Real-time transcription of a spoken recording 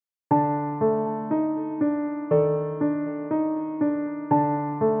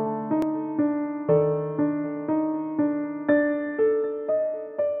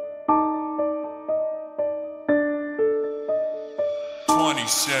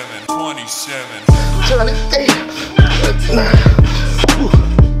27, 27. 28, 29.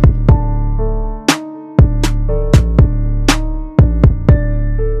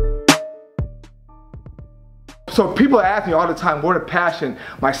 So people ask me all the time where the passion,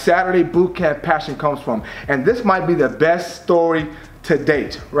 my Saturday boot camp passion comes from. And this might be the best story to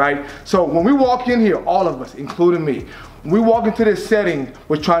date, right? So when we walk in here, all of us, including me, we walk into this setting,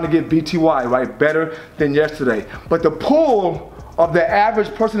 we're trying to get BTY, right? Better than yesterday. But the pull of the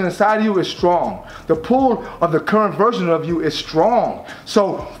average person inside of you is strong. The pull of the current version of you is strong.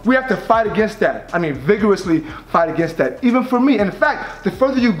 So we have to fight against that. I mean, vigorously fight against that. Even for me. And in fact, the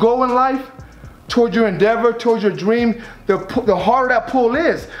further you go in life, towards your endeavor, towards your dream, the harder that pull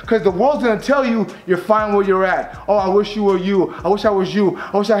is. Because the world's gonna tell you you're fine where you're at. Oh, I wish you were you. I wish I was you.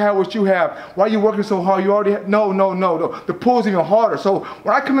 I wish I had what you have. Why are you working so hard? You already have. No. The pull's even harder. So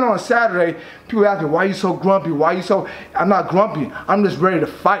when I come in on a Saturday, people ask me, why are you so grumpy? Why are you so, I'm not grumpy. I'm just ready to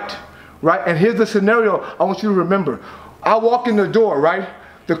fight, right? And here's the scenario I want you to remember. I walk in the door, right?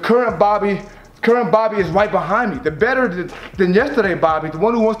 The current Bobby is right behind me. The better than yesterday Bobby, the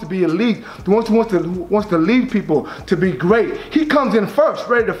one who wants to be elite, the one who wants to lead people to be great. He comes in first,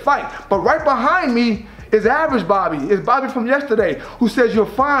 ready to fight. But right behind me is average Bobby, is Bobby from yesterday, who says you're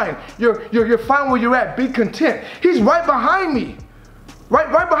fine, you're fine where you're at, be content. He's right behind me.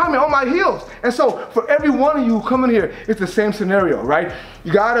 Right behind me, on my heels. And so for every one of you who come in here, it's the same scenario, right?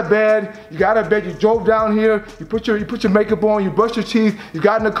 You got out of bed, you drove down here, you put your makeup on, you brushed your teeth, you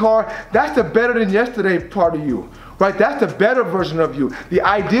got in the car. That's the better than yesterday part of you, right? That's the better version of you, the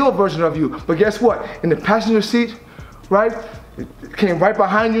ideal version of you. But guess what? In the passenger seat, right? It came right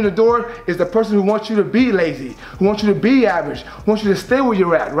behind you in the door is the person who wants you to be lazy, who wants you to be average, who wants you to stay where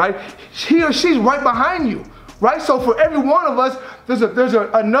you're at, right? He or she's right behind you. Right? So for every one of us, there's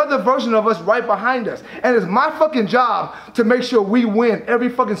another version of us right behind us. And it's my fucking job to make sure we win every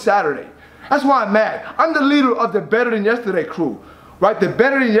fucking Saturday. That's why I'm mad. I'm the leader of the Better Than Yesterday crew. Right? The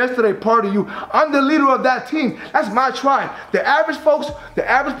Better Than Yesterday part of you. I'm the leader of that team. That's my tribe. The average folks, the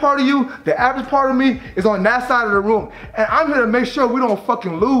average part of you, the average part of me is on that side of the room. And I'm here to make sure we don't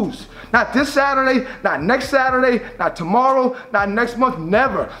fucking lose. Not this Saturday, not next Saturday, not tomorrow, not next month,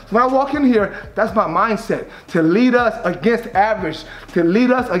 never. So when I walk in here, that's my mindset. To lead us against average, to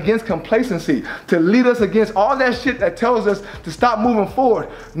lead us against complacency, to lead us against all that shit that tells us to stop moving forward.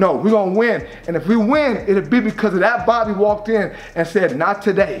 No, we're gonna win. And if we win, it'll be because of that Bobby walked in and said, not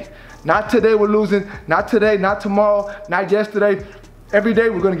today. Not today we're losing, not today, not tomorrow, not yesterday. Every day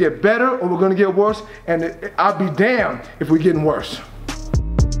we're gonna get better or we're gonna get worse, and I'll be damned if we're getting worse.